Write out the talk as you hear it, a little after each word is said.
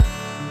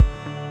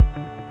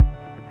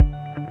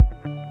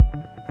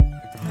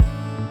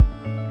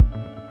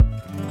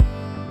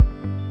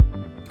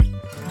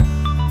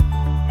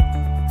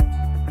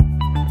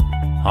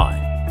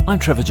I'm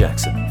Trevor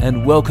Jackson,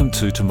 and welcome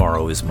to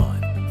Tomorrow is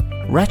Mine.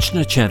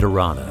 Rachna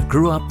Chandarana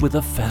grew up with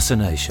a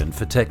fascination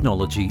for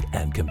technology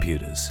and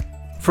computers.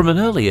 From an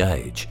early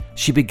age,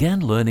 she began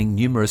learning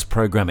numerous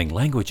programming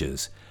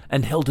languages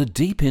and held a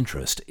deep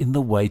interest in the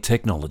way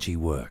technology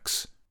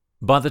works.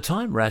 By the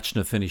time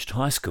Rachna finished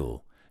high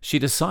school, she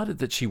decided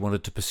that she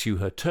wanted to pursue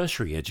her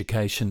tertiary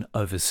education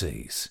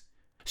overseas.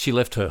 She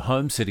left her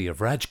home city of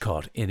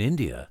Rajkot in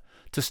India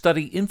to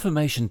study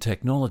information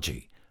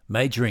technology,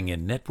 majoring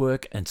in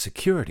network and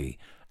security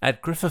at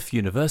Griffith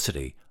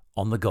University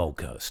on the Gold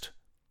Coast.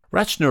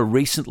 Rachna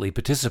recently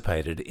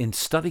participated in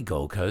Study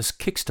Gold Coast's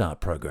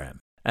Kickstart program,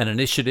 an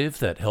initiative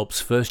that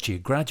helps first-year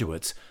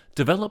graduates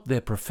develop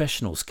their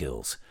professional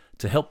skills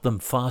to help them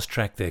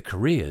fast-track their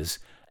careers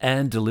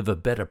and deliver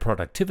better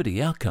productivity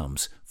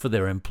outcomes for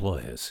their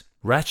employers.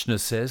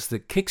 Rachna says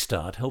that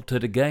Kickstart helped her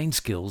to gain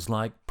skills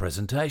like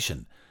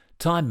presentation,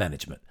 time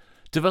management,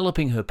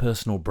 developing her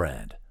personal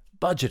brand,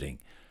 budgeting,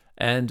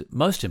 and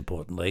most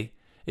importantly,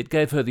 it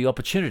gave her the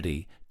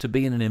opportunity to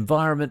be in an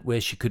environment where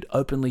she could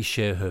openly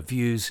share her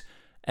views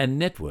and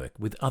network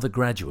with other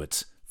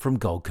graduates from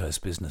Gold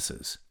Coast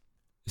businesses.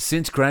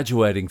 Since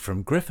graduating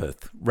from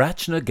Griffith,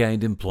 Rachna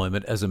gained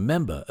employment as a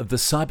member of the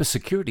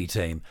cybersecurity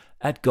team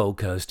at Gold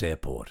Coast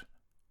Airport.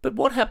 But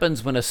what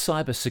happens when a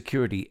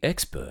cybersecurity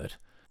expert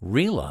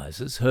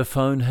realizes her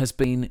phone has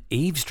been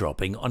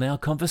eavesdropping on our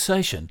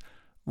conversation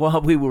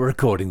while we were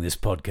recording this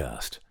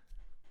podcast?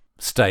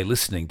 Stay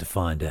listening to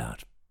find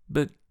out,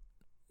 but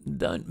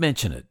don't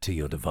mention it to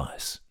your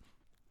device.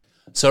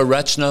 So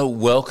Rachna,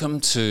 welcome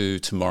to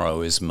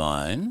Tomorrow is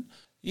Mine.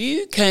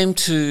 You came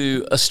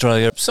to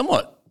Australia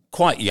somewhat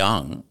quite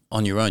young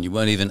on your own. You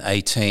weren't even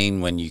 18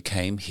 when you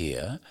came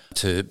here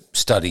to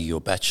study your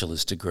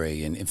bachelor's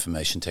degree in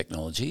information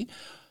technology.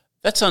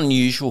 That's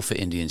unusual for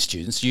Indian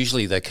students.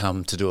 Usually they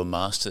come to do a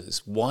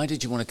master's. Why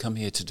did you want to come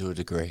here to do a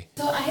degree?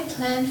 So I had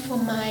planned for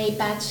my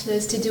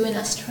bachelor's to do in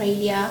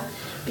Australia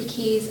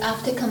because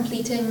after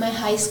completing my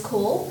high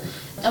school,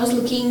 I was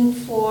looking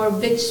for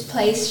which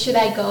place should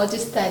I go to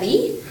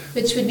study,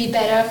 which would be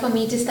better for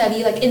me to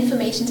study like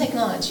information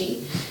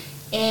technology.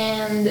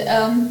 And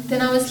then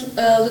I was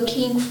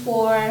looking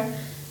for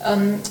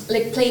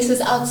like places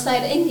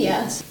outside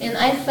India, and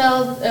I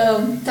felt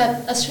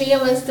that Australia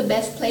was the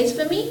best place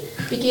for me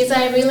because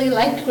I really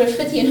liked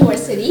Griffith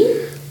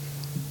University,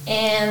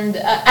 and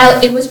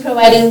it was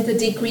providing the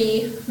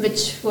degree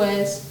which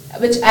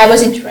I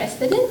was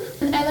interested in,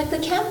 and I liked the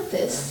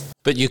campus.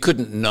 But you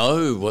couldn't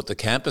know what the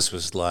campus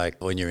was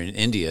like when you're in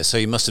India, so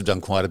you must have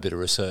done quite a bit of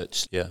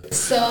research. Yeah.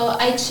 So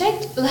I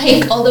checked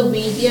like all the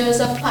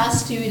videos of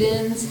past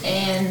students,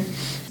 and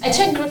I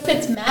checked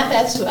Griffith's map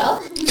as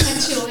well,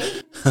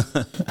 actually.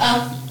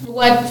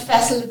 What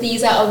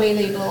facilities are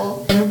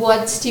available and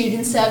what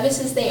student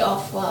services they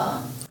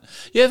offer.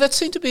 Yeah, that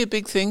seemed to be a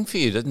big thing for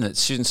you, didn't it?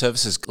 Student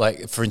services,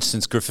 like, for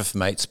instance, Griffith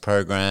Mates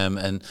program,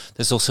 and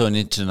there's also an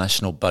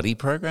international buddy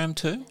program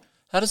too.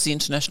 How does the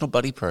international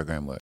buddy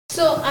program work?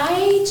 So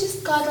I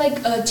just got like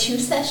 2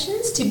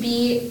 sessions to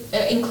be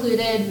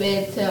included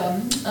with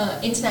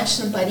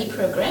international buddy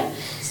program.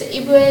 So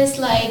it was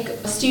like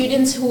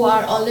students who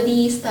are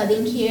already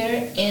studying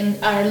here and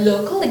are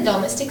local, like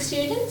domestic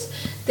students.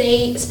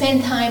 They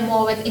spend time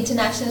more with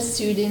international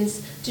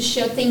students to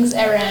show things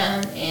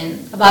around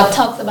and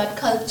talks about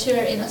culture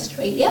in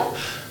Australia.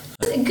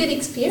 It's a good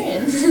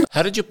experience.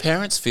 How did your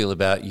parents feel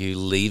about you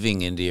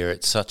leaving India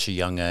at such a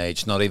young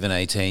age, not even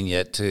 18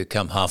 yet, to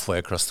come halfway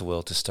across the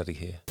world to study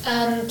here?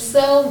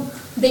 So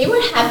they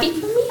were happy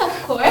for me,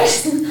 of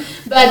course,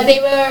 but they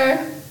were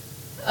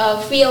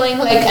feeling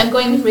like I'm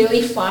going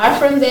really far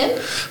from them.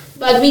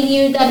 But we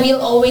knew that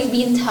we'll always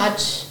be in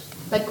touch,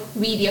 like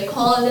video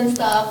calls and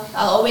stuff.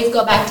 I'll always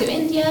go back to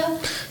India.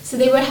 So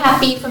they were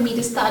happy for me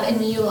to start a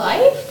new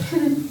life.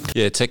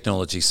 Yeah,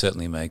 technology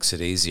certainly makes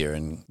it easier,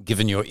 and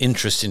given your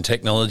interest in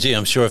technology,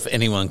 I'm sure if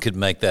anyone could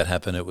make that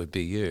happen, it would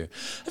be you.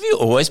 Have you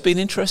always been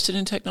interested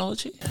in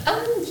technology?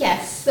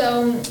 Yes,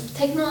 so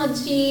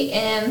technology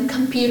and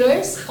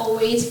computers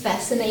always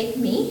fascinate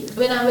me.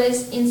 When I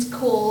was in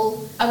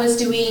school, I was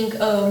doing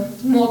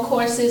more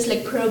courses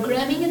like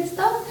programming and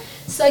stuff.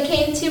 So I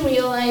came to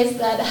realize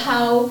that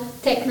how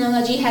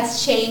technology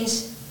has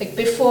changed like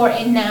before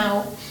and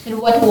now, and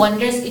what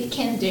wonders it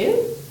can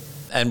do.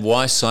 And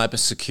why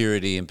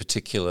cybersecurity in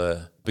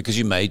particular? Because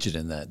you majored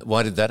in that.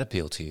 Why did that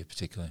appeal to you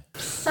particularly?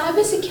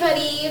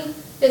 Cybersecurity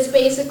is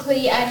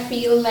basically, I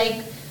feel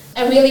like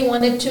I really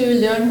wanted to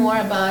learn more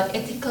about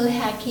ethical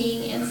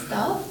hacking and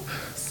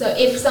stuff. So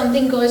if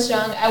something goes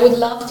wrong, I would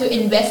love to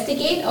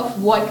investigate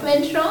of what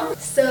went wrong.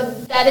 So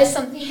that is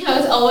something I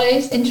was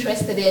always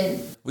interested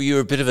in. Were you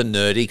a bit of a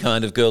nerdy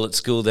kind of girl at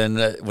school then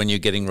when you're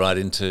getting right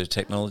into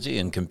technology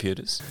and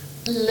computers?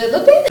 A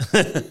little bit.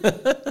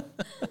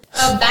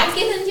 Back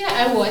in India,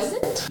 I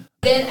wasn't.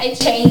 Then I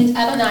changed,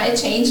 I don't know, I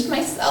changed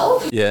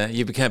myself. Yeah,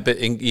 you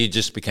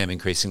just became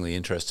increasingly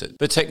interested.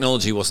 But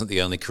technology wasn't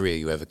the only career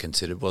you ever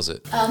considered, was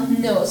it?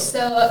 No,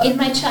 so in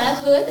my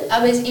childhood,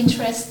 I was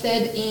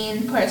interested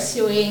in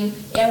pursuing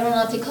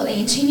aeronautical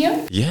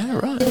engineer. Yeah,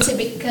 right. To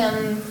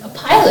become a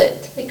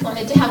pilot. Like,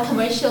 wanted to have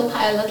commercial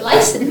pilot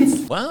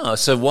license. Wow.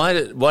 So why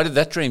did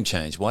that dream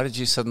change? Why did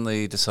you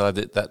suddenly decide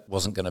that that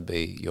wasn't going to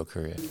be your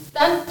career?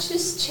 That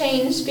just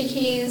changed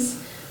because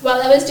while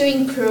I was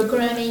doing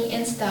programming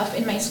and stuff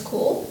in my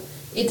school,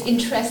 it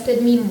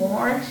interested me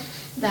more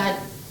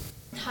that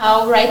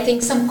how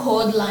writing some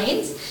code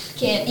lines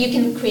you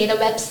can create a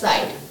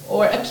website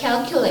or a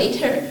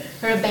calculator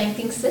or a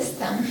banking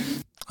system.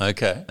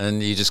 Okay.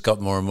 And you just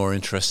got more and more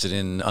interested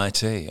in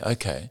IT.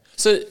 Okay.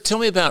 So tell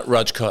me about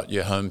Rajkot,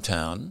 your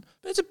hometown.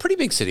 It's a pretty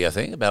big city, I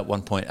think, about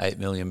 1.8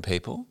 million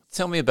people.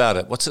 Tell me about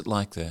it. What's it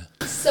like there?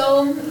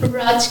 So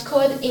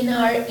Rajkot in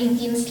our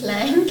Indian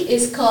slang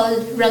is called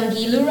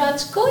Rangilu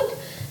Rajkot.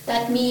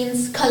 That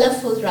means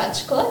colorful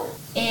Rajkot.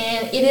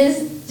 And it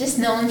is just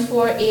known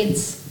for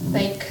its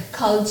like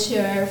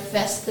culture,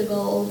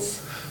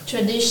 festivals,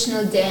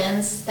 traditional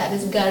dance, that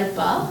is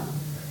Garba,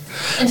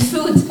 and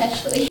food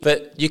especially.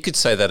 But you could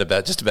say that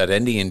about just about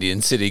any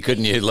Indian city,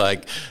 couldn't you?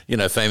 Like,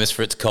 famous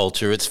for its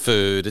culture, its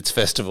food, its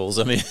festivals.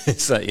 I mean,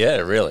 it's like, yeah,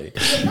 really.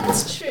 Yeah,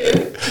 that's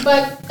true.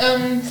 But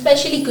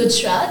especially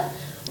Gujarat,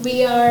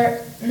 we are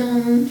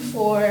known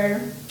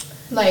for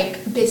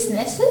like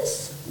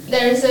businesses.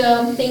 There's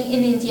a thing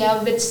in India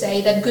which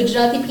say that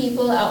Gujarati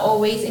people are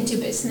always into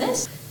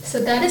business. So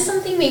that is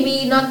something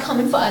maybe not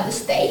common for other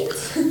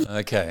states.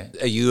 Okay.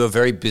 Are you a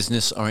very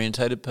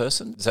business-orientated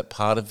person? Is that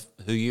part of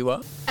who you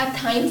are? At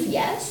times,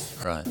 yes.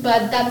 Right.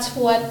 But that's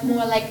what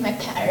more like my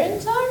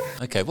parents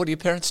are. Okay. What do your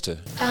parents do?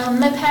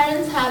 My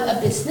parents have a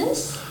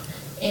business,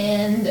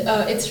 and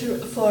it's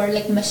for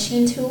like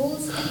machine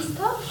tools and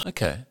stuff.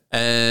 Okay.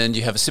 And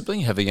you have a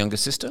sibling? You have a younger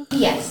sister?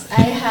 Yes,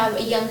 I have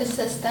a younger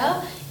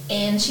sister,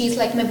 and she's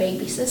like my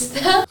baby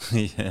sister.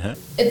 Yeah.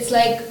 It's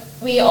like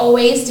we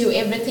always do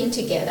everything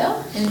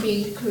together, and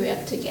we grew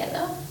up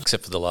together.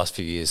 Except for the last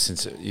few years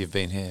since you've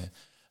been here.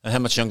 And how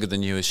much younger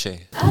than you is she?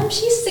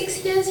 She's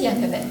 6 years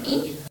younger than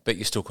me. But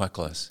you're still quite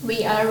close.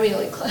 We are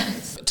really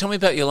close. Tell me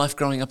about your life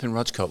growing up in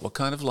Rajkot. What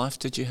kind of life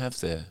did you have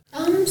there?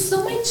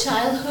 So my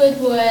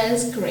childhood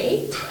was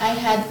great. I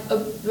had a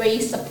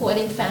very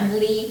supporting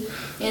family,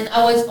 and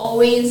I was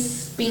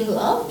always being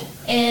loved.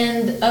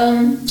 And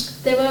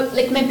there were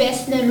like my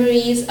best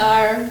memories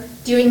are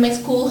during my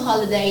school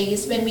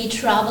holidays when we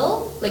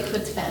travel, like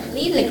with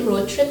family, like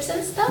road trips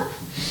and stuff.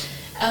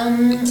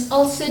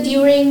 Also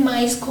during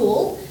my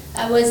school,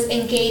 I was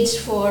engaged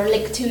for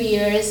like 2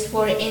 years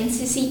for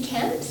NCC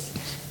camps.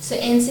 So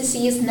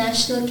NCC is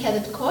National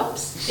Cadet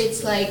Corps.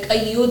 It's like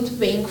a youth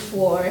wing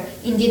for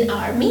Indian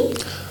Army.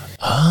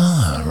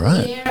 Ah,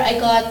 right. There I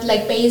got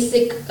like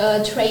basic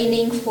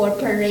training for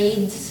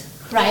parades,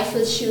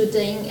 rifle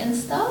shooting and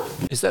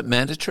stuff. Is that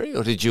mandatory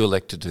or did you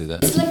elect to do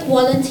that? It's like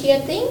volunteer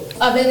thing,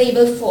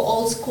 available for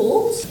all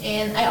schools,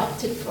 and I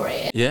opted for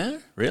it. Yeah,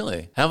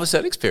 really? How was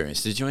that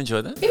experience? Did you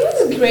enjoy that? It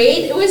was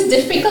great. It was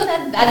difficult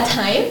at that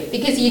time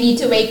because you need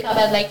to wake up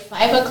at like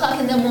 5 o'clock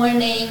in the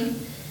morning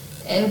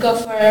and go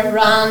for a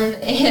run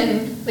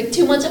and like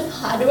too much of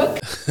hard work.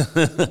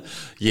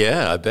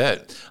 Yeah, I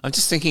bet. I'm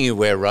just thinking of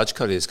where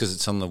Rajkot is because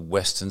it's on the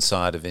western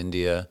side of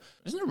India.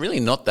 Isn't it really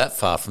not that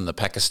far from the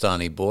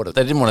Pakistani border?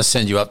 They didn't want to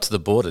send you up to the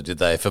border, did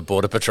they, for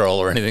border patrol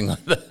or anything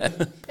like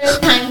that? There are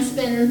times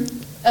when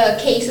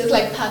cases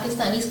like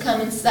Pakistanis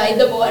come inside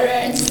the border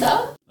and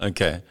stuff.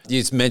 Okay.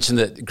 You mentioned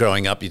that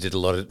growing up you did a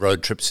lot of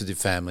road trips with your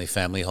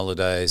family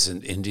holidays,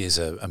 and India's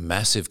a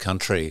massive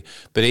country.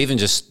 But even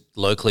just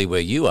locally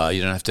where you are,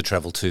 you don't have to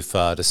travel too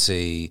far to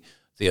see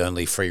the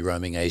only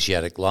free-roaming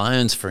Asiatic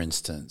lions, for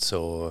instance,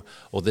 or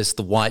there's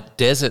the White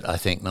Desert, I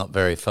think, not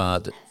very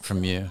far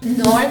from you.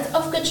 North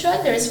of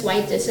Gujarat, there's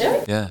White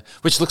Desert. Yeah,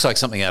 which looks like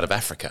something out of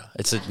Africa.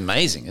 It's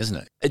amazing, isn't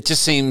it? It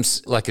just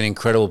seems like an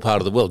incredible part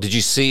of the world. Did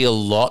you see a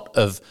lot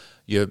of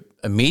your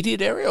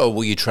immediate area, or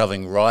were you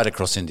travelling right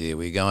across India?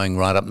 Were you going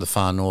right up in the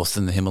far north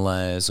in the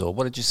Himalayas, or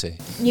what did you see?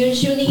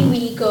 Usually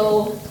we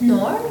go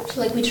north,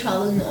 like we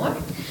travel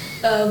north,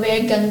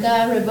 where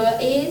Ganga River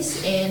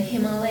is and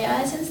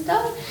Himalayas and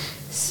stuff.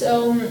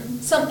 So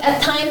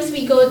at times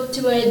we go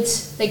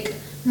towards like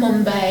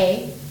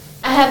Mumbai.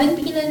 I haven't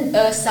been in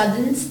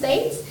southern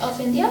states of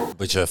India,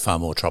 which are far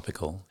more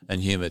tropical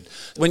and humid.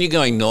 When you're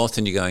going north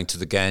and you're going to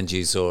the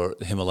Ganges or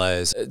the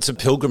Himalayas, it's a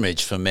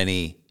pilgrimage for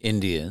many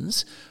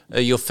Indians.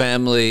 Are your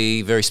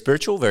family very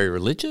spiritual, very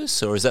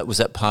religious, or was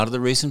that part of the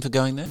reason for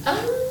going there?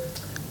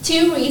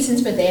 2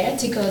 reasons were there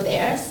to go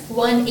there.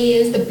 One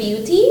is the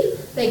beauty.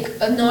 Like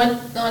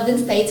northern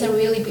states are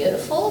really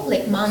beautiful,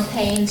 like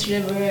mountains,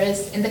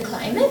 rivers, and the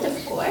climate,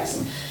 of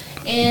course.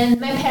 And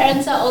my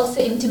parents are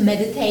also into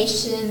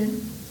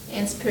meditation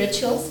and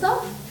spiritual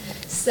stuff.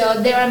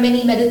 So there are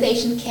many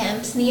meditation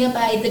camps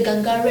nearby the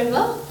Ganga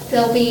River.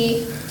 They'll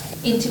be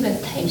into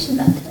meditation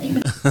that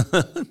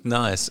time.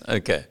 Nice.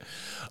 Okay.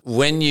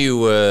 When you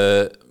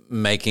were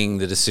making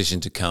the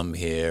decision to come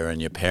here, and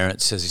your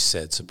parents, as you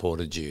said,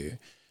 supported you,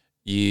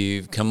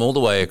 you've come all the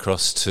way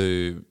across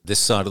to this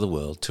side of the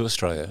world, to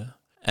Australia,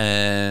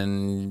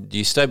 and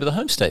you stayed with a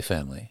homestay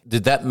family.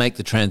 Did that make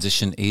the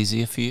transition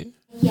easier for you?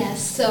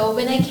 Yes, so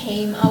when I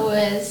came, I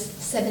was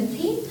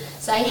 17,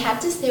 so I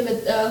had to stay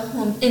with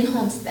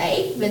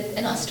homestay with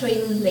an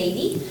Australian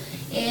lady,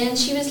 and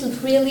she was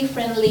really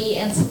friendly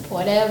and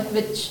supportive,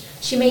 which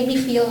she made me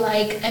feel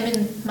like I'm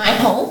in my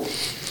home.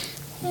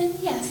 And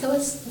yes, it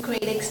was a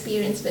great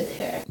experience with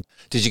her.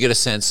 Did you get a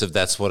sense of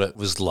that's what it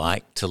was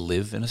like to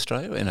live in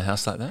Australia, in a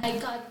house like that? I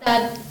got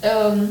that,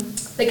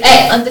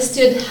 I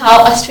understood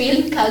how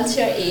Australian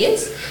culture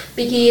is,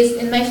 because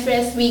in my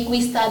first week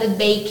we started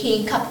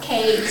baking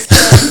cupcakes,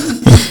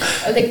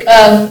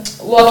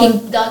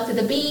 walking down to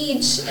the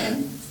beach.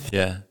 And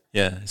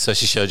Yeah. So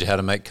she showed you how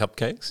to make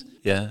cupcakes?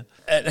 Yeah.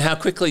 And how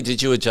quickly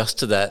did you adjust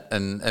to that,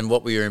 and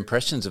what were your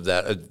impressions of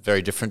that?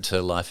 Very different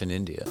to life in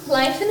India.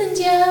 Life in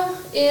India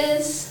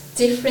is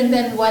different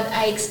than what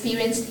I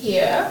experienced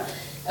here.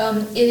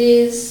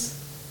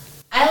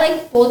 I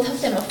like both of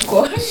them, of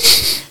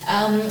course,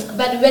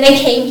 but when I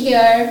came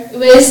here, it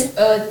was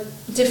a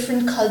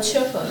different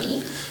culture for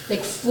me,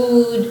 like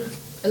food,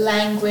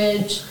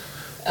 language.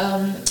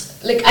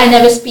 I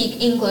never speak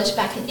English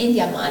back in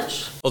India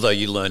much. Although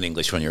you learn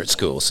English when you're at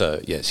school, so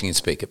yes, you can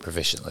speak it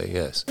proficiently,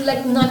 yes.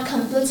 Not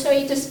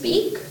compulsory to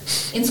speak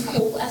in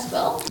school as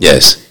well.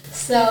 Yes.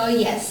 So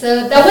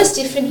that was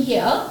different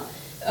here.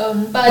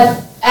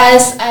 But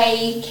as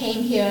I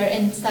came here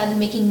and started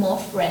making more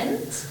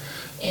friends,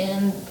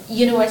 and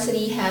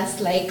university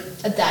has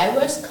a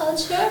diverse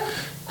culture,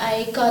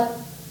 I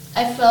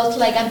felt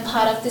like I'm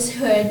part of this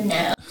herd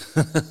now.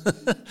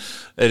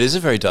 It is a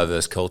very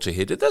diverse culture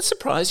here. Did that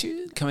surprise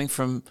you, coming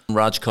from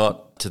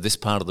Rajkot to this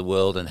part of the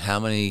world, and how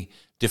many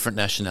different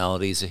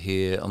nationalities are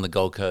here on the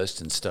Gold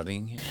Coast and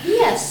studying here?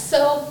 Yes,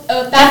 so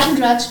back in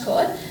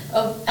Rajkot,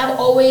 I've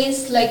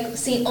always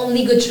seen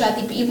only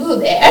Gujarati people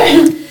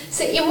there.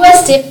 So it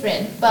was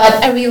different, but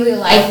I really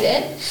liked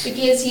it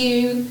because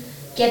you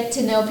get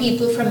to know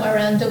people from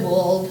around the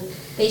world.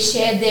 They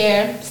share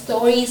their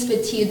stories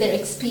with you, their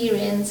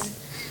experience.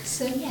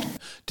 So yeah.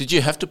 Did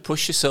you have to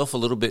push yourself a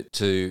little bit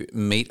to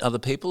meet other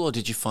people, or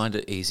did you find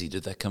it easy?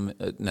 Did that come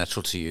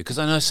natural to you? Because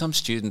I know some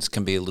students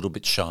can be a little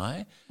bit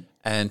shy,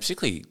 and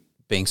particularly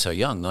being so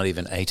young, not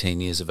even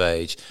 18 years of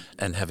age,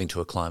 and having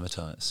to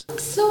acclimatise.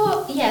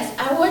 So yes,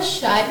 I was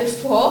shy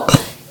before,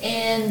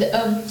 and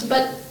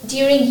but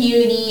during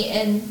uni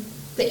and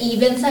the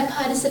events I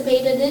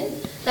participated in,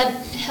 that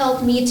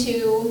helped me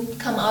to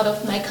come out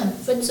of my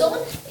comfort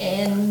zone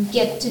and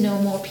get to know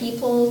more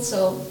people.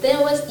 So then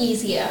it was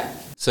easier.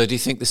 So do you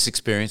think this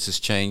experience has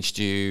changed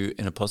you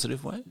in a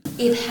positive way?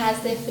 It has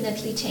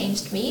definitely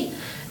changed me.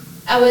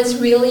 I was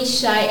really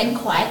shy and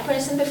quiet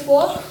person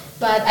before,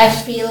 but I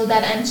feel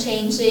that I'm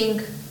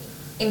changing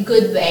in a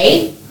good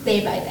way,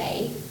 day by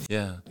day.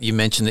 Yeah. You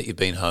mentioned that you've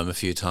been home a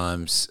few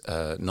times,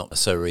 not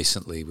so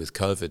recently with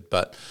COVID,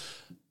 but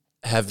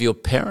have your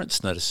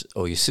parents noticed,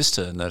 or your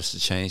sister noticed a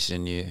change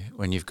in you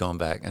when you've gone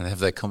back, and have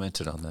they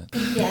commented on that?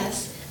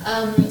 Yes.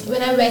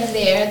 When I went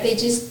there, they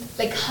just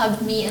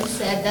hugged me and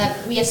said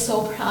that we are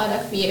so proud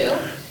of you,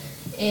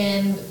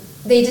 and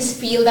they just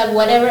feel that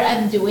whatever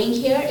I'm doing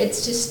here,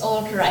 it's just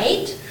all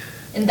right,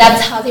 and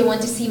that's how they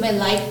want to see my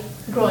life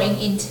growing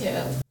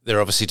into.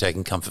 They're obviously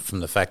taking comfort from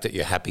the fact that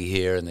you're happy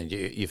here and that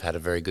you've had a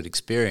very good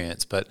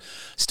experience, but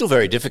still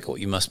very difficult.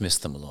 You must miss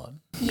them a lot.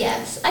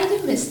 Yes, I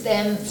do miss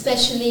them,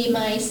 especially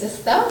my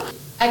sister.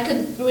 I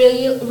could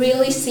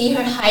really see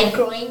her height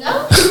growing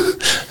up.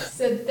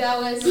 So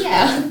that was,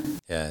 yeah.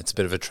 Yeah, it's a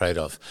bit of a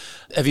trade-off.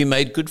 Have you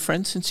made good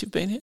friends since you've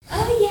been here?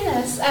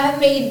 Yes, I've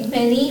made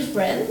many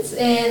friends,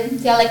 and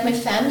they're like my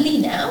family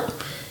now.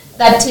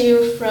 That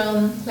too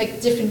from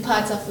different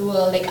parts of the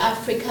world, like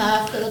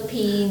Africa,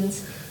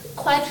 Philippines,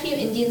 quite a few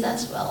Indians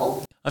as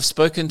well. I've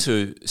spoken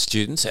to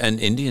students and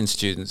Indian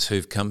students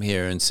who've come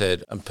here and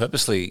said, I'm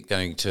purposely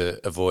going to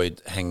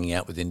avoid hanging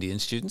out with Indian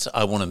students.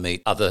 I want to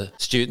meet other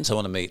students. I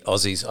want to meet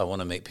Aussies. I want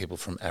to meet people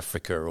from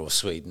Africa or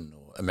Sweden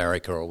or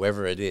America or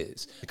wherever it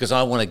is, because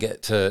I want to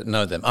get to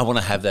know them. I want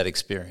to have that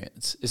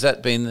experience. Has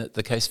that been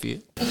the case for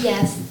you?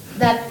 Yes,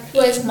 that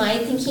was my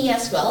thinking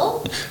as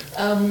well,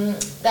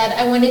 that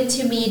I wanted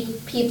to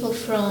meet people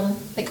from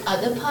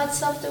other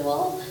parts of the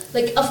world.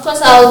 Of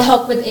course, I'll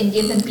talk with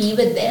Indians and be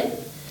with them.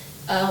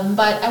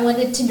 But I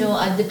wanted to know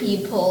other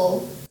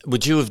people.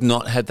 Would you have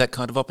not had that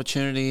kind of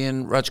opportunity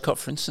in Rajkot,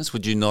 for instance?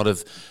 Would you not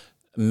have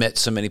met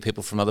so many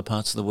people from other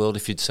parts of the world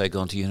if you'd, say,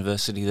 gone to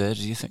university there,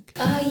 do you think?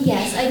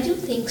 Yes, I do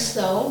think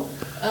so.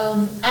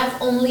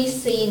 I've only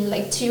seen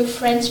 2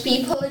 French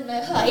people in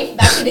my life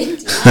back in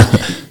India.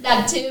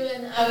 That too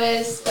when I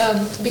was,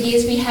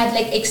 because we had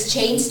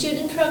exchange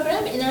student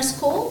program in our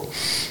school.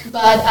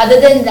 But other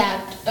than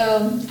that,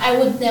 I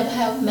would never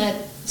have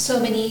met so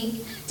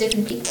many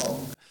different people.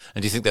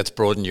 And do you think that's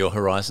broadened your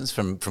horizons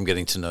from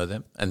getting to know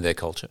them and their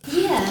culture?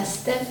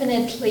 Yes,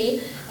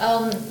 definitely.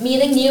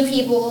 Meeting new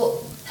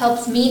people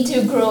helps me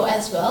to grow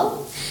as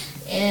well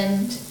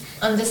and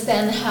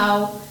understand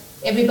how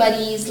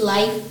everybody's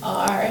life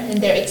are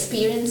and their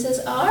experiences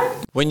are.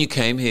 When you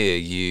came here,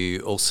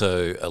 you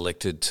also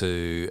elected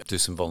to do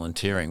some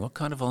volunteering. What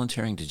kind of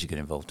volunteering did you get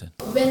involved in?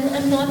 When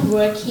I'm not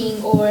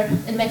working or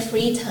in my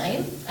free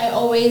time, I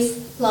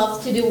always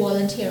love to do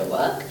volunteer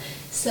work.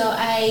 So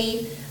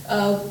I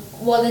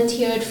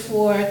volunteered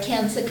for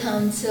Cancer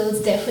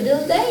Council's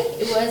Daffodil Day.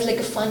 It was like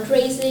a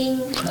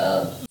fundraising.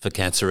 For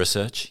cancer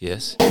research,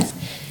 yes. Yes.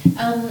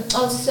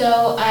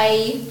 Also,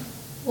 I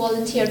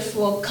volunteered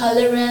for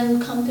color run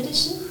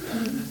competition.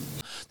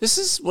 This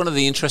is one of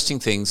the interesting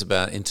things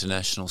about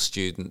international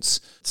students.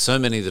 So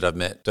many that I've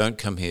met don't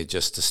come here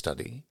just to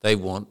study. They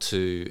want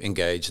to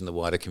engage in the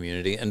wider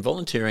community, and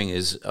volunteering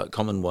is a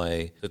common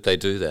way that they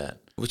do that,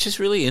 which is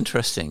really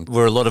interesting.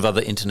 Were a lot of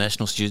other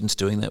international students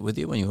doing that with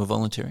you when you were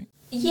volunteering?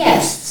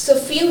 Yes, so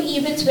few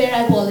events where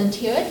I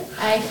volunteered,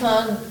 I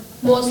found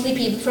mostly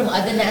people from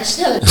other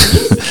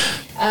nationalities,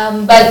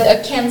 but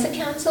a Cancer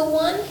Council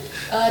one,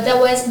 that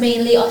was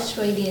mainly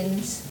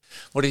Australians.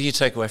 What did you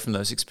take away from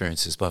those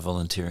experiences by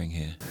volunteering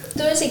here?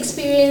 Those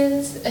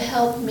experiences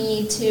helped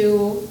me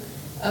to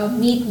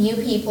meet new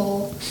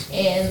people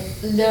and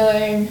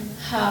learn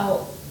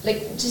how,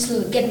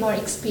 just get more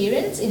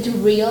experience into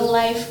real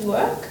life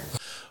work.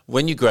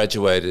 When you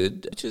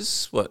graduated, which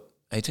is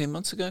 18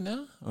 months ago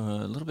now, or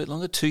a little bit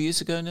longer, 2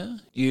 years ago now,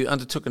 you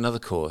undertook another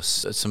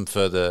course, some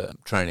further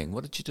training.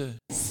 What did you do?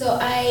 So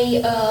I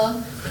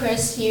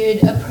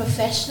pursued a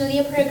professional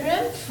year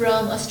program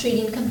from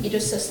Australian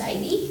Computer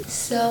Society.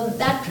 So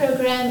that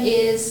program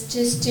is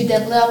just to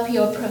develop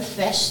your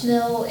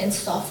professional and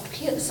soft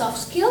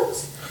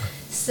skills.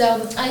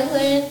 So I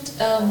learned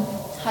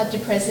how to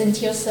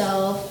present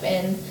yourself,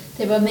 and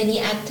there were many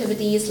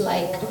activities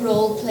like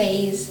role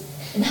plays,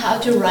 and how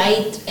to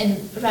write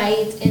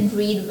and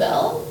read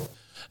well.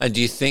 And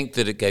do you think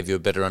that it gave you a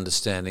better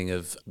understanding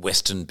of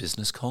Western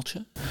business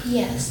culture?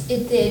 Yes,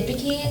 it did,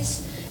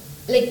 because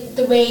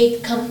the way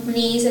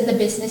companies and the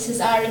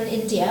businesses are in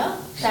India,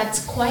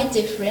 that's quite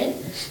different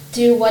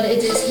to what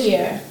it is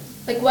here.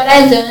 What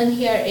I learned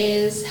here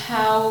is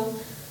how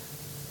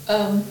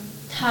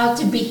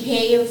to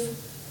behave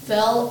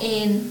well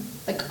in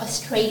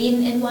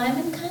Australian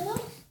environment kind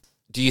of.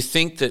 Do you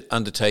think that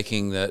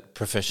undertaking that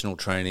professional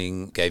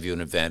training gave you an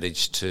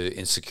advantage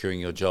in securing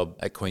your job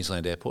at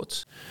Queensland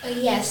airports?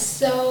 Yes,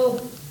 so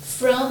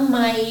from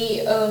my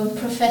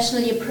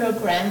professional year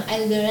program,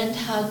 I learned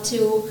how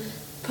to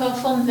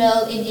perform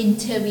well in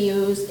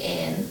interviews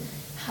and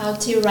how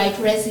to write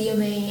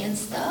resume and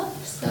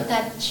stuff, so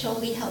that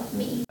surely helped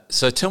me.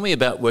 So tell me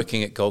about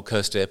working at Gold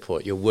Coast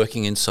Airport. You're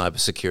working in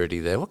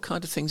cybersecurity there. What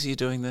kind of things are you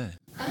doing there?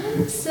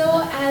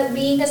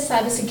 Being a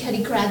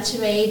cybersecurity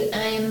graduate,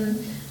 I'm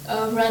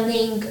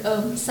running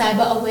a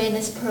cyber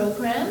awareness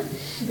program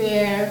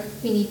where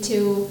we need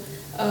to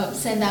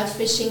send out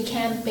phishing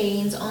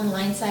campaigns,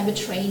 online cyber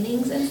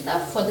trainings and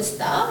stuff for the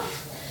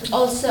staff.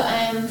 Also,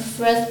 I'm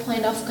first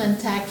point of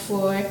contact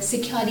for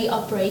Security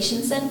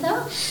Operations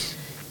Center,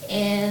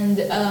 and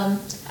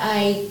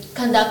I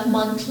conduct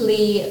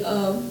monthly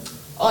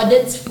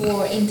audits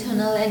for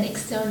internal and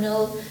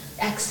external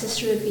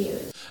access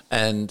reviews.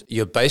 And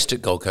you're based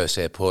at Gold Coast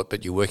Airport,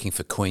 but you're working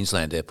for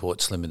Queensland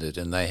Airports Limited,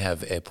 and they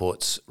have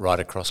airports right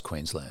across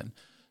Queensland.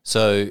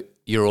 So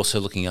you're also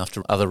looking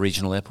after other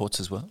regional airports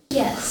as well?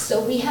 Yes,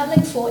 so we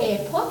have 4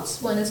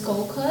 airports. One is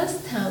Gold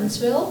Coast,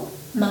 Townsville,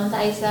 Mount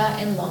Isa,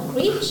 and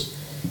Longreach.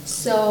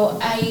 So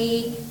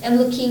I am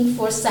looking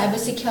for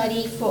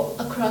cybersecurity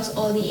across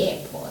all the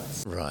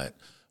airports. Right.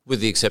 With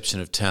the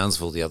exception of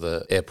Townsville, the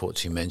other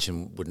airports you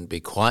mentioned wouldn't be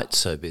quite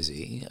so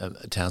busy.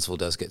 Townsville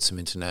does get some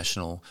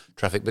international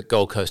traffic, but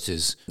Gold Coast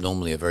is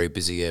normally a very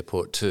busy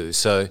airport too.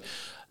 So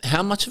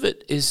how much of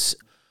it is,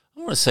 I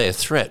don't want to say a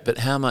threat, but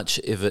how much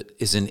of it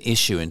is an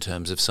issue in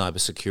terms of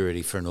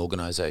cybersecurity for an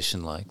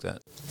organisation like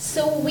that?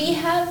 So we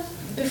have,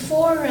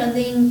 before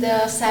running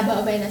the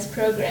cyber awareness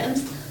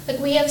programs,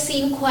 we have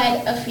seen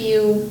quite a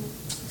few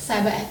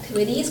cyber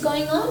activities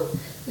going on,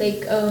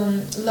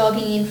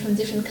 logging in from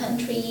different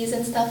countries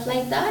and stuff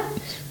like that.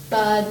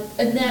 But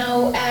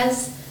now,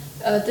 as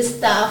the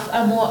staff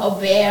are more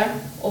aware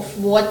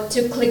of what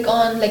to click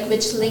on,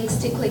 which links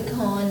to click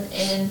on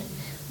and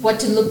what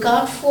to look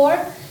out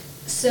for,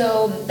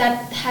 so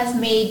that has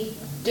made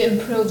to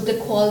improve the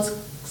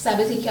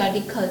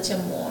cybersecurity culture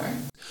more.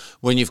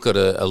 When you've got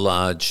a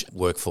large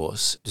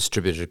workforce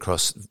distributed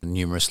across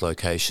numerous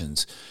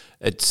locations,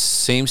 it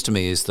seems to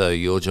me as though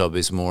your job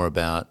is more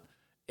about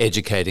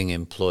educating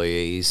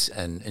employees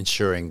and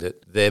ensuring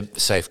that they're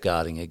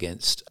safeguarding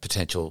against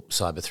potential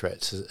cyber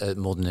threats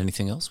more than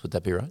anything else. Would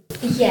that be right?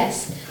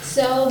 Yes.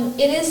 So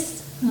it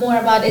is more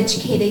about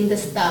educating the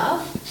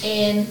staff,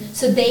 and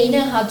so they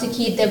know how to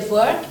keep their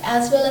work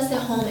as well as their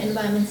home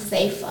environment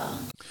safer.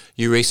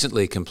 You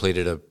recently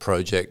completed a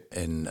project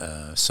in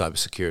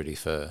cybersecurity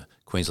for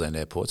Queensland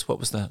airports. What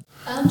was that?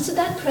 So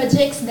that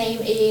project's name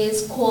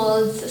is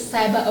called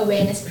Cyber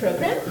Awareness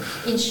Program.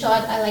 In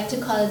short, I like to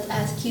call it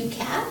as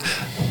QCAT.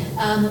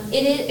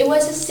 It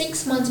was a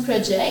 6-month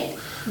project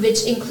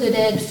which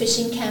included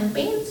phishing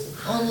campaigns,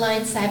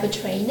 online cyber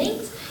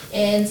trainings,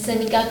 and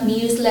sending out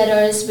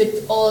newsletters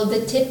with all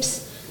the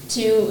tips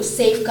to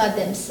safeguard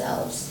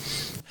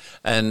themselves.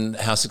 And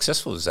how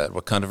successful is that?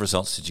 What kind of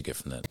results did you get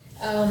from that?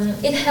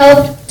 It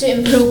helped to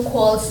improve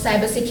Qual's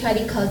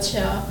cybersecurity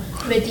culture,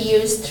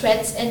 reduce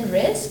threats and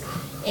risk,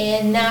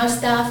 and now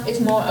staff is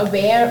more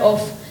aware of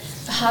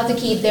how to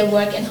keep their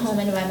work and home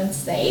environment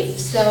safe.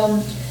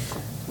 So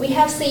we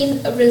have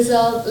seen a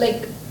result,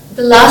 like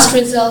the last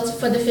result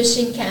for the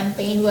phishing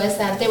campaign was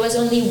that there was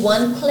only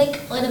one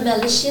click on a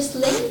malicious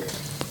link,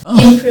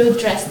 improved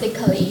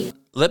drastically.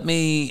 Let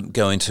me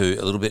go into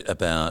a little bit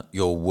about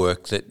your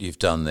work that you've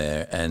done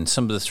there and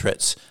some of the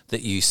threats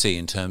that you see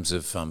in terms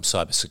of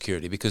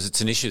cybersecurity, because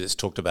it's an issue that's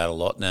talked about a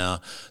lot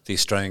now. The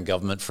Australian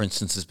government, for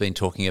instance, has been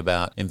talking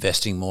about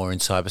investing more in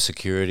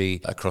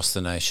cybersecurity across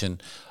the nation.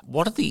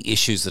 What are the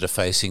issues that are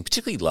facing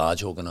particularly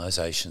large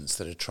organisations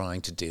that are trying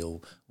to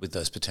deal with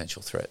those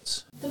potential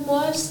threats? The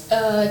most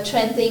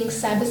trending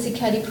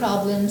cybersecurity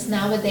problems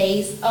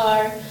nowadays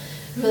are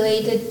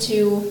related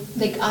to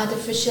like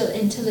artificial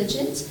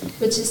intelligence,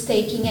 which is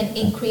taking an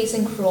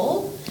increasing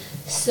role.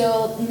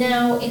 So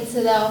now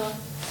instead of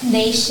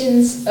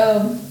nations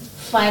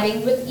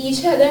fighting with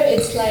each other,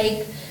 it's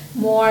like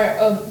more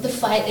of the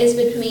fight is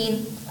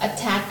between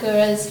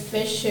attackers,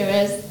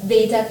 phishers,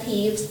 data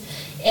thieves,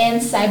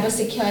 and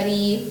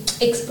cybersecurity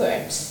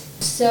experts.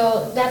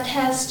 So that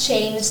has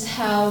changed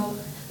how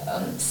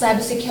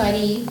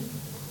cybersecurity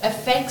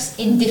affects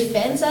in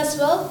defense as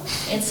well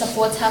and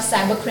supports how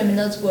cyber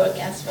criminals work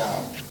as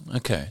well.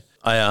 Okay.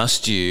 I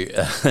asked you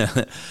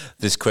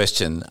this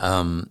question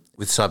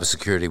with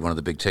cybersecurity, one of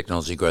the big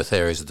technology growth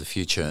areas of the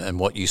future, and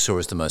what you saw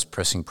as the most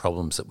pressing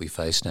problems that we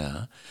face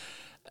now.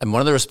 And one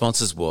of the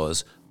responses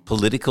was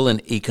political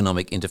and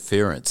economic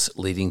interference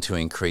leading to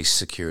increased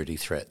security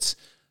threats.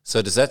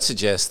 So does that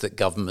suggest that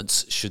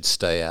governments should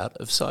stay out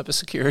of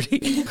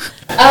cybersecurity?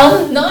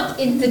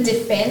 Not in the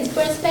defense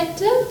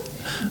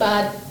perspective,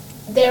 but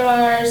there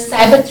are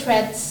cyber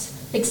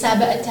threats, like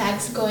cyber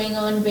attacks going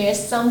on where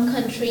some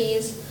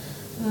countries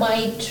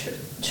might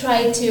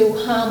try to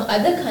harm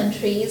other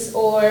countries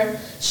or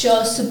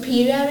show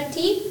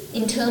superiority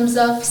in terms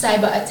of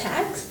cyber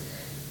attacks.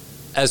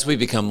 As we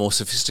become more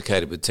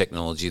sophisticated with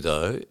technology,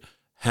 though,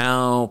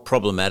 how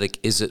problematic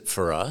is it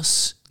for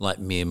us, like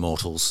mere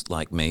mortals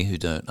like me who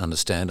don't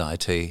understand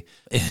IT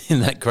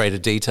in that greater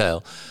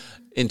detail,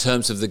 in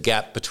terms of the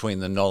gap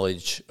between the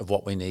knowledge of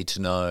what we need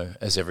to know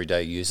as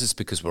everyday users,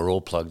 because we're all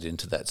plugged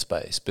into that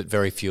space, but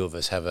very few of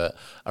us have a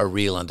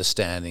real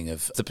understanding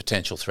of the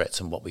potential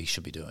threats and what we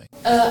should be doing?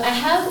 I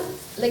have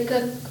like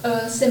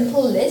a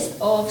simple list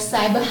of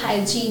cyber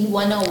hygiene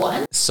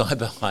 101.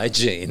 Cyber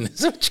hygiene,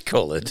 is that what you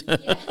call it?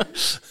 Yeah.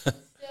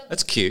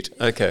 That's cute,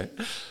 okay.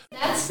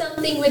 That's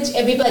something which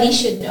everybody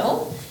should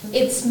know.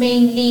 It's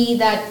mainly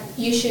that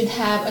you should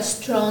have a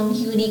strong,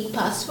 unique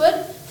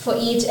password for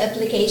each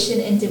application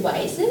and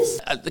devices.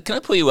 Can I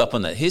pull you up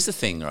on that? Here's the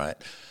thing, right?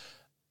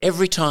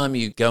 Every time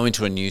you go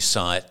into a new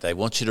site, they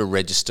want you to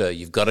register.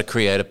 You've got to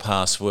create a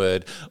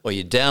password, or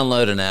you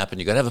download an app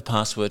and you've got to have a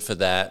password for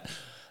that.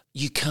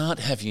 You can't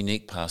have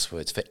unique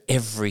passwords for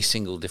every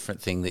single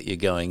different thing that you're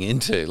going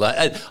into.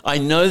 Like I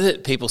know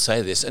that people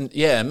say this, and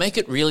yeah, make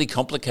it really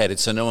complicated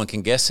so no one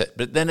can guess it.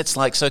 But then it's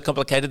like so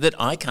complicated that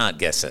I can't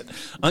guess it.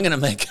 I'm going to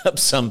make up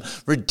some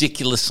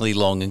ridiculously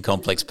long and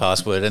complex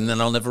password, and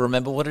then I'll never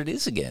remember what it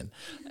is again.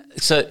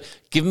 So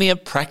give me a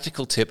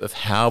practical tip of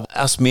how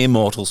us mere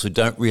mortals who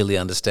don't really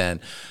understand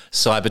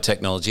cyber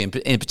technology, in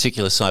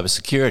particular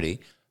cybersecurity,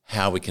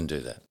 how we can do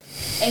that.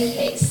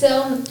 Okay,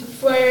 so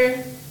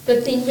for the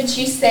thing which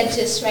you said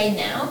just right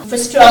now, for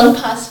strong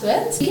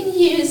passwords, you can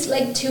use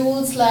like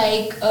tools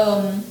like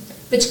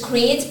which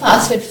creates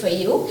password for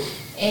you,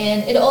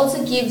 and it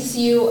also gives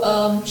you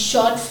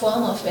short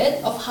form of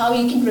it of how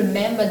you can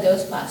remember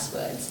those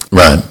passwords.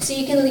 Right. So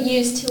you can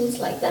use tools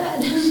like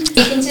that.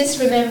 You can just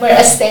remember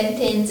a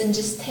sentence and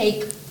just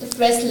take the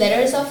first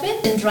letters of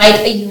it and write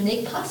a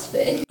unique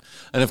password.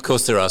 And of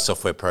course, there are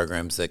software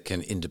programs that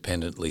can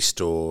independently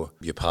store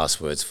your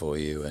passwords for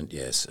you. And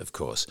yes, of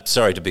course.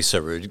 Sorry to be so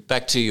rude.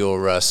 Back to your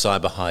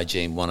cyber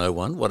hygiene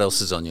 101. What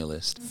else is on your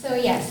list? So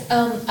yes,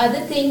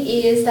 other thing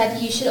is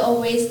that you should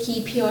always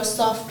keep your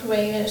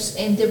softwares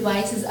and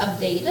devices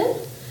updated.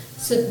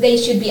 So they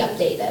should be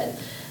updated.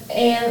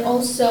 And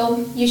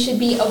also, you should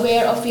be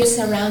aware of your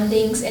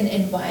surroundings and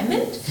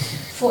environment.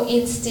 For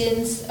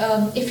instance,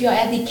 if you're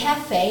at the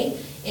cafe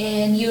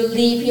and you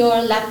leave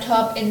your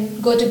laptop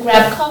and go to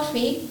grab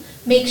coffee,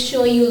 make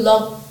sure you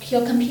lock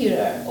your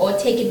computer or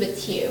take it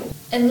with you.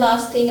 And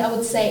last thing I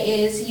would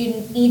say is you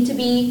need to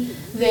be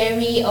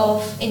wary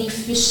of any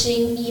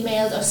phishing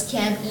emails or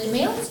scam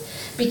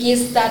emails,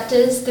 because that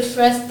is the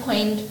first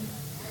point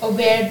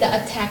where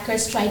the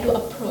attackers try to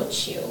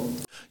approach you.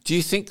 Do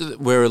you think that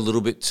we're a little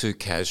bit too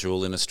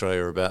casual in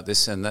Australia about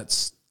this, and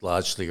that's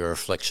largely a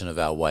reflection of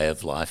our way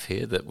of life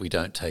here, that we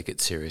don't take it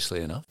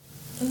seriously enough?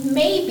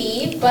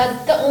 Maybe,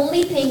 but the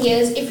only thing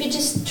is if you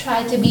just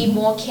try to be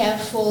more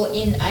careful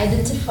in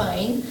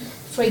identifying,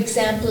 for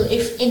example,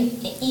 if in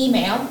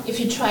email, if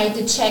you try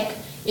to check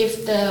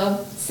if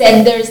the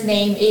sender's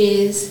name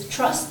is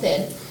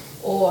trusted,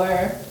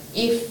 or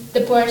if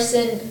the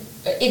person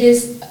it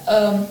is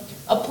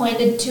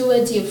appointed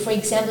towards you. For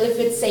example, if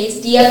it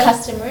says dear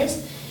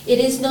customers, it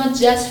is not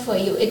just for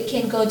you, it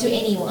can go to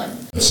anyone.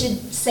 It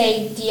should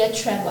say dear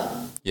Trevor.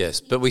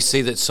 Yes, but we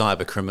see that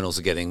cyber criminals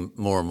are getting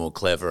more and more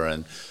clever,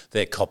 and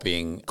they're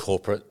copying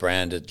corporate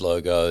branded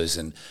logos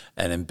and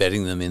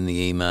embedding them in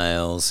the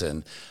emails,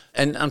 and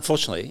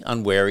unfortunately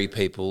unwary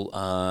people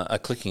are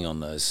clicking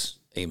on those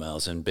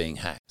emails and being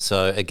hacked.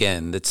 So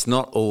again, it's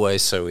not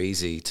always so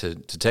easy to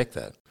detect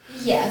that.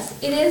 Yes,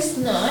 it is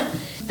not.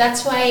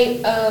 That's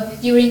why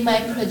during my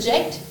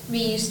project we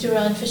used to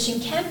run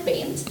phishing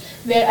campaigns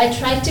where I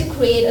tried to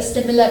create a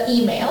similar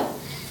email.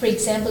 For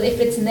example,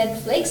 if it's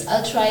Netflix,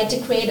 I'll try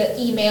to create an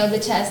email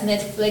which has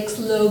Netflix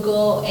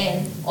logo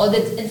and all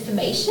that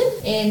information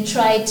and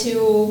try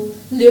to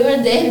lure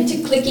them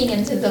to clicking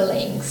into the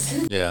links.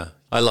 Yeah.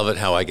 I love it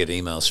how I get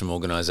emails from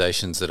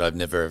organisations that I've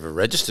never ever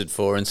registered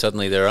for, and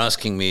suddenly they're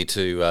asking me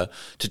to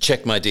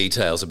check my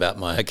details about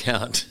my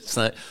account. It's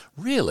like,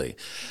 really?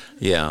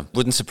 Yeah.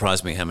 Wouldn't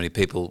surprise me how many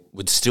people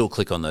would still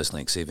click on those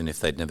links even if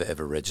they'd never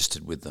ever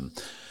registered with them.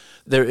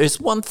 There is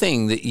one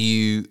thing that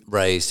you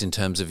raised in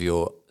terms of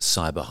your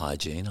cyber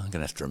hygiene, I'm going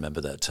to have to remember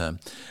that term,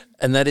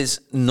 and that is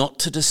not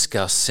to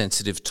discuss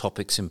sensitive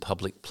topics in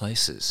public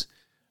places.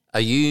 Are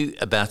you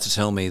about to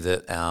tell me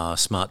that our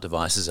smart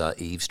devices are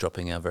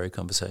eavesdropping our very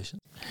conversation?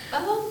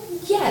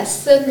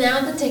 Yes, so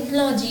now the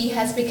technology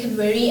has become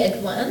very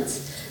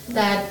advanced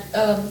that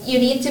you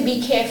need to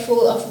be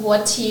careful of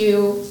what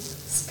you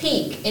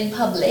speak in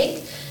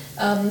public,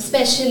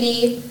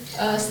 especially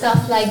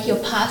stuff like your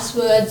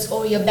passwords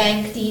or your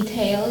bank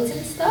details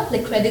and stuff,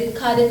 like credit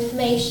card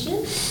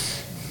information.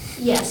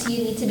 Yes,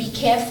 you need to be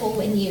careful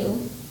when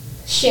you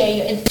share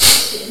your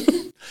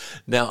information.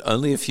 Now,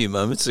 only a few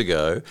moments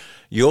ago,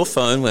 your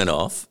phone went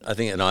off, I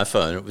think an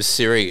iPhone. It was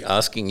Siri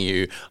asking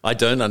you, I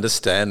don't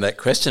understand that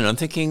question. I'm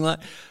thinking like,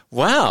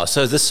 wow,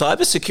 so the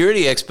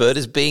cybersecurity expert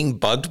is being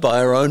bugged by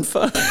her own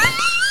phone.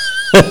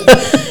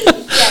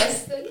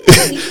 Yes, so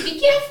you need to be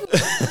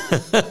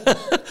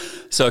careful.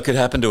 So it could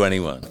happen to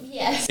anyone.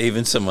 Yes.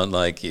 Even someone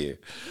like you.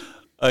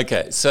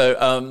 Okay,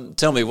 so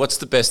tell me, what's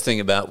the best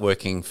thing about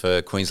working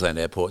for Queensland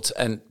Airports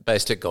and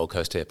based at Gold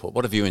Coast Airport?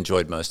 What have you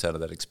enjoyed most out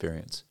of that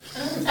experience?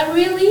 I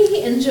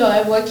really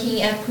enjoy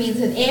working at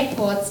Queensland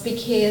Airports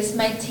because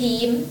my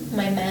team,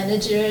 my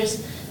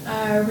managers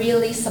are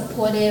really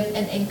supportive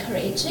and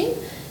encouraging.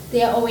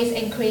 They are always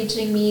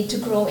encouraging me to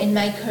grow in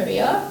my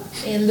career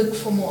and look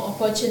for more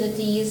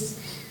opportunities.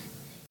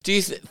 Do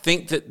you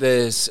think that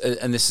there's,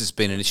 and this has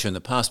been an issue in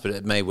the past, but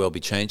it may well be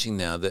changing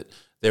now, that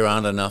there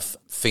aren't enough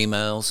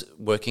females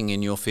working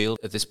in your field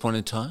at this point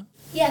in time?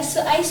 Yes,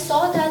 so I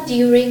saw that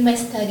during my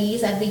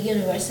studies at the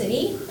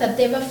university, that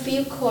there were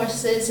few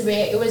courses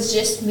where it was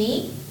just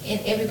me and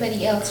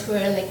everybody else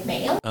were like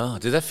male. Oh,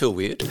 did that feel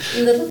weird?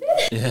 A little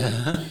bit.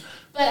 Yeah.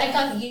 But I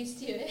got used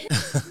to it.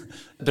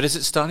 But is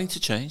it starting to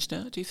change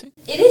now, do you think?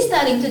 It is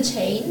starting to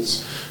change.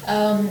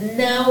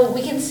 Now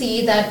we can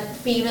see that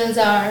females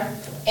are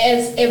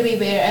as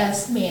everywhere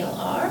as male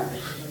are.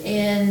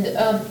 And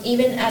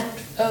even at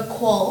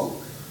Qual,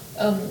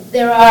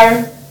 there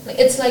are,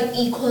 it's like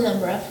equal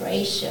number of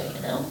ratio,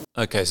 you know.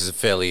 Okay, so it's a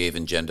fairly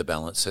even gender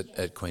balance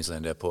at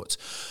Queensland Airports.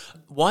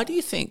 Why do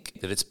you think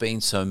that it's been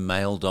so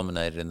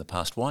male-dominated in the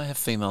past? Why have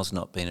females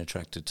not been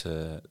attracted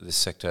to this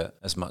sector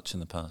as much in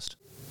the past?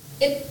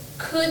 It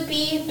could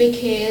be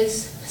because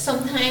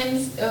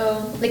sometimes,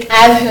 like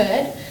I've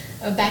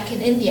heard back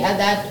in India,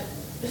 that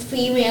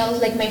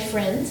females, like my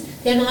friends,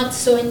 they're not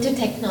so into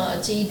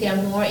technology.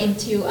 They're more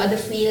into other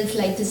fields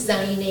like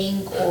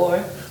designing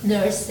or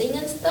nursing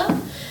and stuff.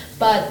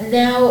 But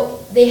now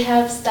they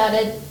have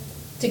started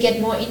to get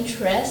more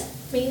interest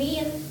maybe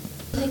in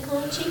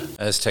technology.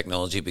 As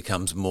technology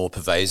becomes more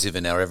pervasive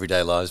in our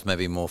everyday lives,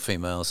 maybe more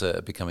females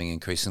are becoming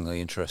increasingly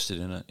interested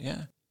in it.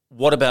 Yeah.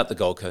 What about the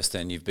Gold Coast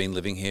then? You've been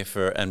living here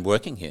and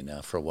working here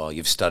now for a while.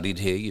 You've studied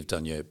here, you've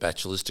done your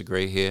bachelor's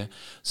degree here,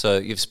 so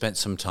you've spent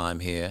some time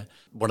here.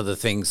 One of the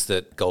things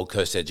that Gold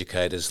Coast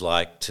educators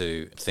like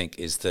to think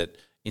is that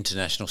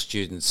international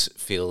students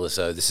feel as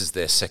though this is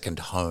their second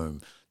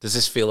home. Does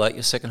this feel like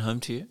your second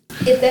home to you?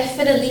 It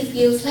definitely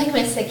feels like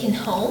my second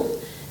home.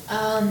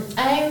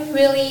 I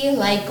really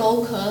like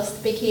Gold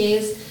Coast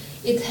because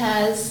it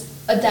has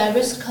a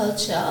diverse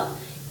culture.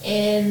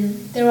 And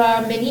there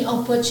are many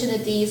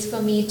opportunities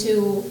for me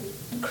to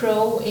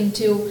grow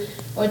into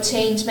or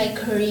change my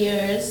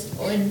careers,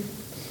 and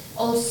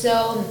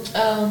also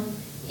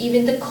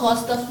even the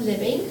cost of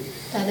living,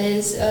 that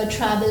is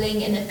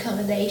traveling and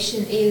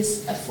accommodation,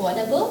 is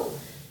affordable.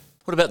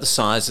 What about the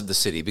size of the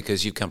city?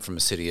 Because you come from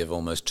a city of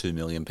almost 2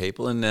 million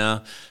people, and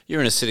now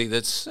you're in a city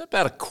that's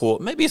about a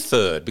quarter, maybe a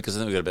third, because I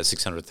think we've got about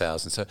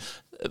 600,000. So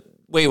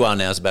where you are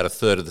now is about a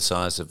third of the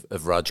size of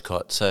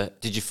Rajkot. So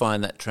did you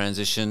find that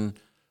transition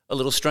a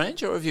little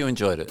strange, or have you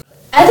enjoyed it?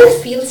 I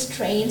don't feel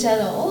strange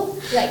at all.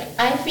 Like,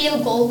 I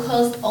feel Gold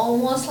Coast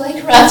almost like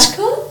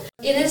Rajkot.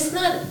 It is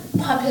not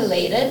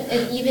populated,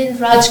 and even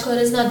Rajkot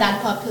is not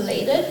that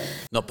populated.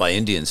 Not by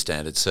Indian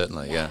standards,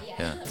 certainly, yeah.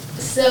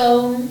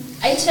 So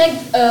I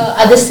checked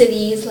other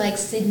cities like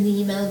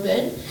Sydney,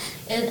 Melbourne,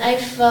 and I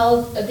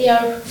felt they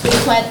are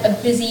quite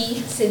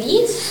busy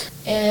cities.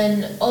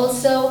 And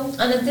also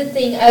another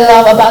thing I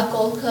love about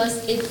Gold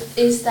Coast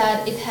is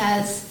that it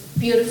has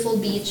beautiful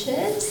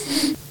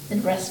beaches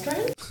and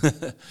restaurants.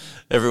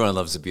 Everyone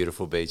loves the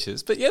beautiful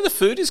beaches. But yeah, the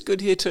food is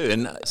good here too.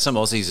 And some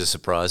Aussies are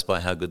surprised by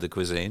how good the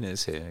cuisine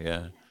is here,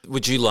 yeah.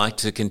 Would you like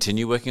to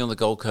continue working on the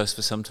Gold Coast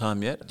for some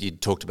time yet? You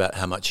talked about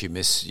how much you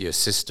miss your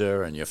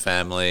sister and your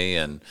family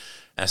and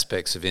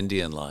aspects of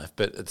Indian life,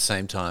 but at the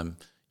same time,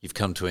 you've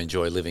come to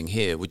enjoy living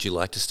here. Would you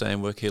like to stay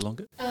and work here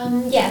longer?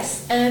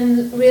 Yes,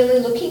 I'm really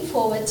looking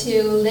forward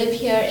to live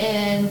here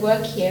and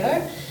work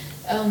here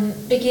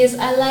because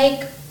I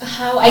like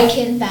how I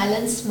can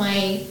balance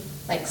my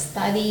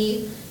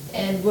study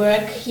and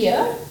work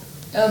here.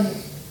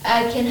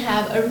 I can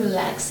have a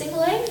relaxing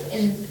life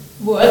and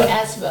work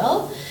as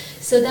well.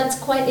 So that's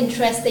quite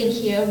interesting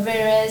here,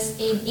 whereas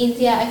in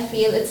India I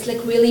feel it's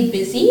really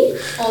busy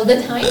all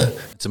the time.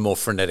 It's a more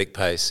frenetic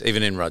pace,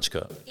 even in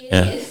Rajkot. It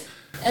is.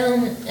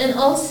 And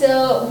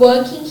also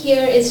working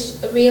here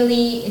is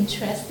really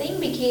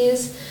interesting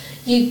because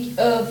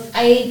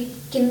I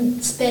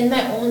can spend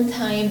my own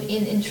time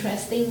in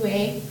interesting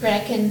way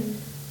where I can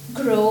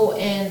grow,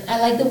 and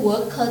I like the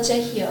work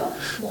culture here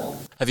more.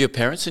 Have your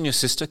parents and your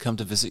sister come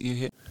to visit you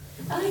here?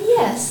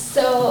 Yes,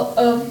 so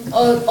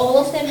all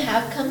of them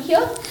have come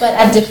here, but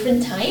at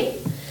different time.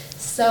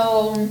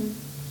 So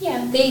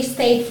yeah, they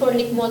stayed for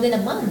more than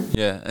a month.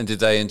 Yeah, and did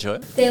they enjoy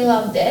it? They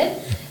loved it.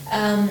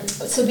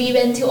 So we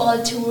went to all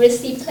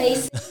touristy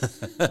places.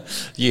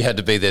 You had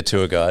to be their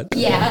tour guide?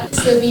 Yeah,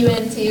 so we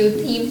went to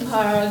theme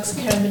parks,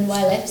 Karaman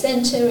Wildlife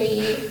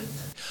Sanctuary.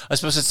 I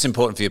suppose it's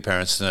important for your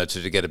parents to know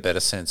to get a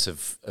better sense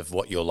of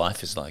what your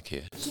life is like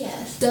here.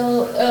 Yes,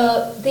 so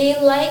they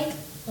like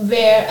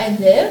where I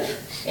live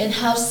and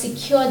how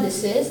secure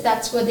this is.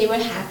 That's what they were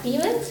happy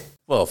with.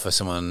 Well, for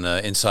someone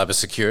in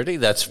cybersecurity,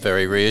 that's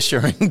very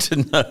reassuring to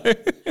know.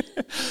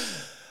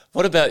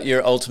 What about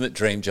your ultimate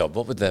dream job?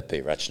 What would that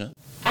be, Rachna?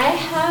 I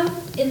have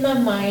in my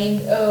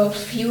mind a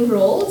few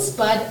roles,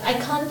 but I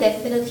can't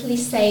definitely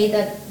say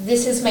that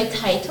this is my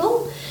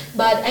title.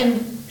 But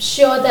I'm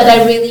sure that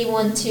I really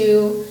want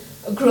to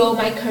grow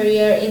my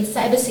career in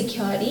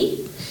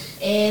cybersecurity,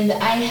 and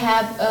I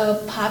have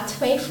a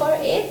pathway for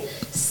it.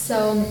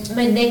 So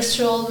my next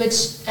role,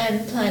 which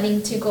I'm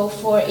planning to go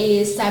for,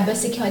 is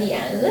cybersecurity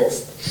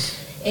analyst.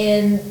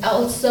 And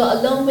also,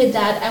 along with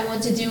that, I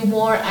want to do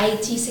more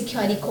IT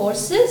security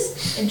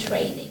courses and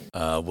training.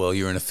 Well,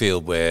 you're in a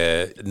field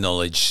where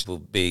knowledge will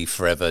be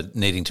forever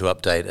needing to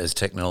update as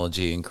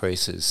technology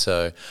increases.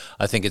 So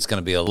I think it's going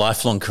to be a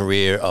lifelong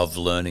career of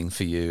learning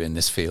for you in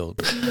this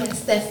field.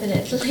 Yes,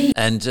 definitely.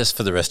 And just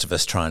for the rest of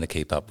us trying to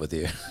keep up with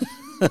you.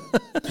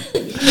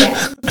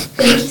 Yes,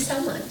 thank you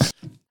so much.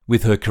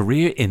 With her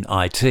career in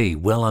IT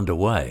well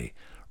underway,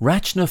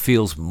 Rachna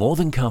feels more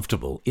than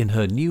comfortable in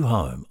her new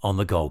home on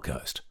the Gold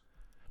Coast.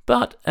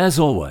 But, as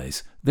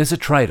always, there's a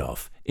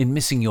trade-off in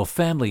missing your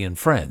family and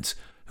friends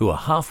who are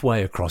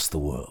halfway across the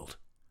world.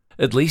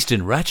 At least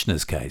in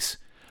Rachna's case,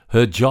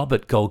 her job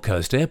at Gold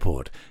Coast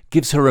Airport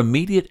gives her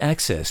immediate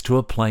access to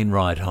a plane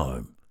ride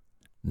home.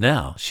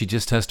 Now she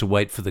just has to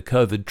wait for the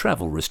COVID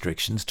travel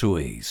restrictions to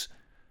ease.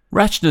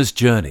 Rachna's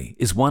journey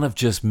is one of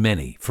just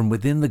many from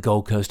within the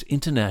Gold Coast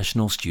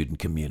international student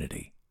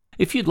community.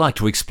 If you'd like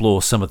to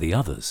explore some of the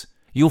others,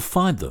 you'll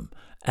find them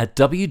at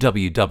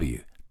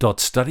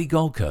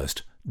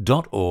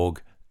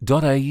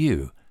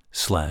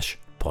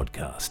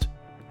www.studygoldcoast.org.au/podcast.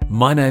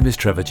 My name is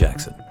Trevor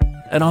Jackson,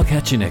 and I'll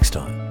catch you next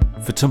time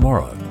for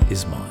Tomorrow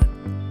is Mine.